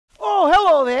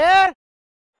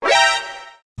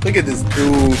Look at this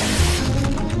dude.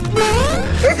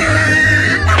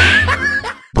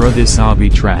 Bro, this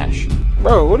obby trash.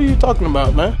 Bro, what are you talking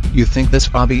about, man? You think this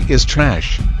obby is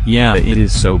trash? Yeah, it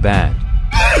is so bad.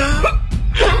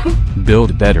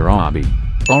 Build better obby.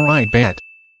 Alright, bet.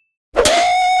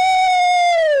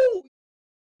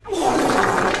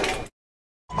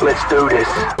 Let's do this.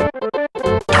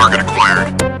 Target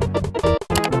acquired.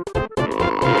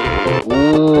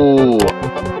 Ooh.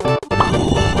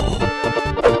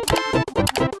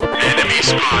 Enemy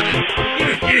spotted.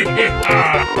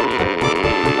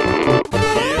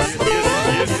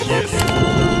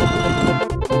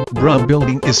 Bruh,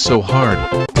 building is so hard.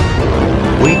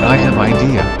 Wait, I have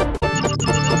idea.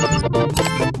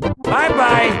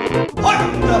 Bye-bye. What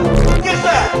the f is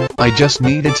that? I just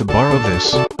needed to borrow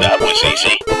this. That was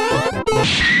easy.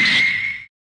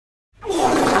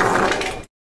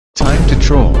 Time to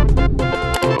troll.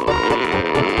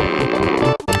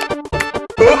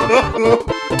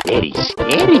 Very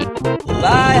scary.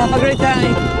 Bye, have a great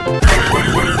time.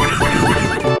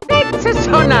 It's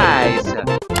so nice.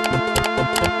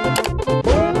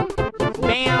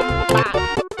 Bam, bam.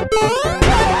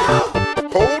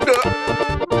 Hold up.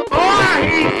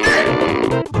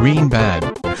 Green bad.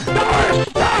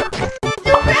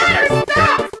 You better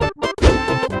stop!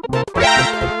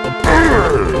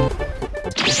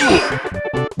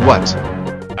 What?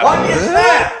 What is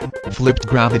that? Flipped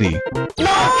gravity.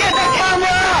 No, get the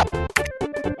camera!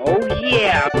 Oh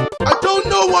yeah. I don't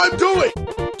know what I'm doing.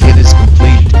 It is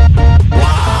complete.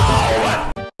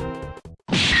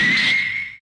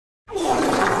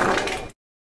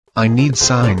 I need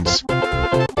signs.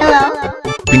 Hello.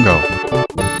 Bingo.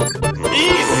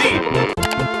 Easy.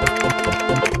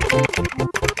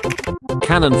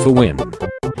 Cannon for win.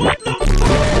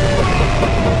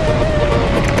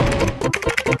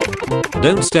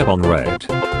 Don't step on red.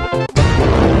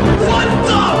 What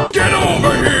the? Get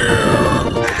over here.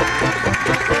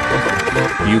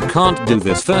 You can't do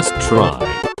this first try.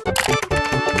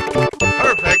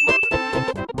 Perfect.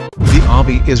 The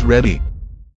obby is ready.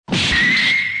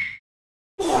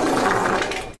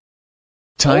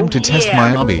 Time to test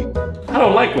my obby. I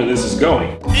don't like where this is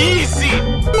going. Easy.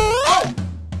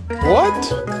 What?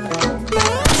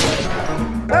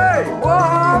 Hey, what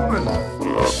happened?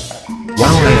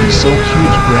 Wow, I am so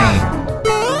huge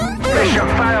Mission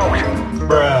failed.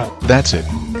 Bruh. brain. That's it.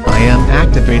 I am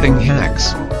activating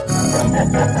hacks.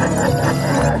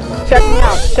 Check me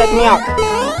out. Check me out.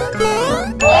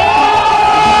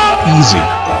 Easy.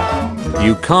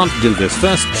 You can't do this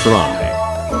first try.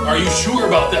 Are you sure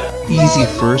about that? Easy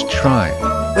first try.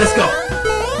 Let's go.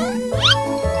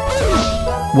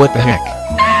 What the heck?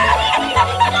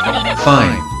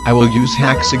 Fine, I will use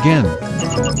hacks again.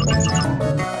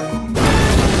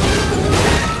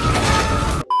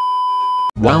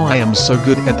 Wow, I am so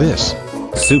good at this.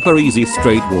 Super easy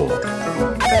straight walk.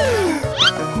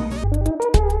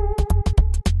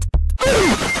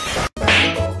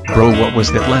 Bro, what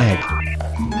was that lag?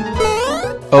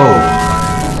 Oh,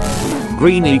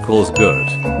 Green equals good.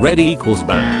 Red equals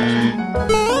bad.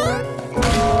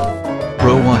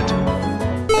 bro, what?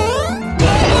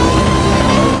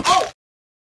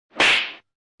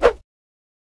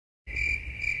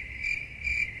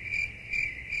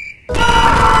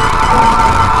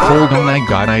 Hold on, I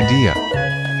got idea.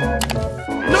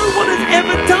 No one has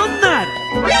ever done that.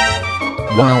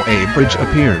 Wow, a bridge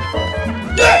appeared.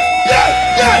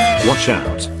 Watch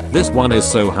out. This one is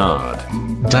so hard.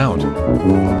 Doubt.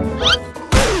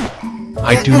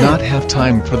 I do not have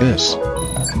time for this.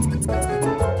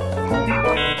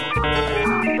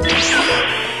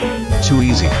 Too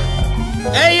easy.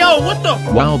 Hey, yo, what the?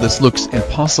 Wow, this looks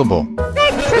impossible.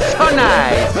 It's so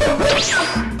nice.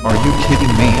 Are you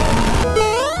kidding me?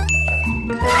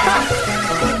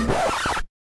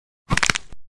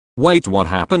 Wait, what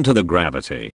happened to the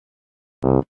gravity?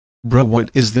 Bro,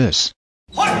 what is this?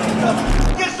 What the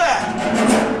f is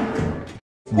that?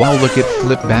 Wow, look it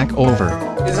flip back over.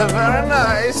 It's very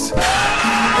nice.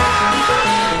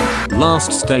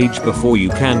 Last stage before you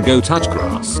can go touch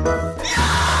grass.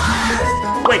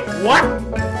 Wait, what?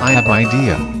 I have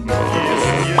idea.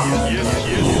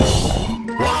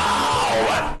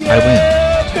 I win.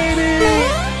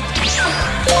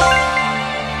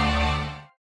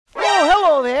 Oh,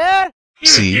 hello there.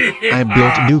 See, I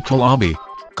built a new cool obby.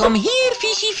 Come here,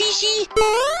 fishy fishy.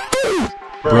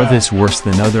 Bro, this worse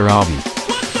than other obby.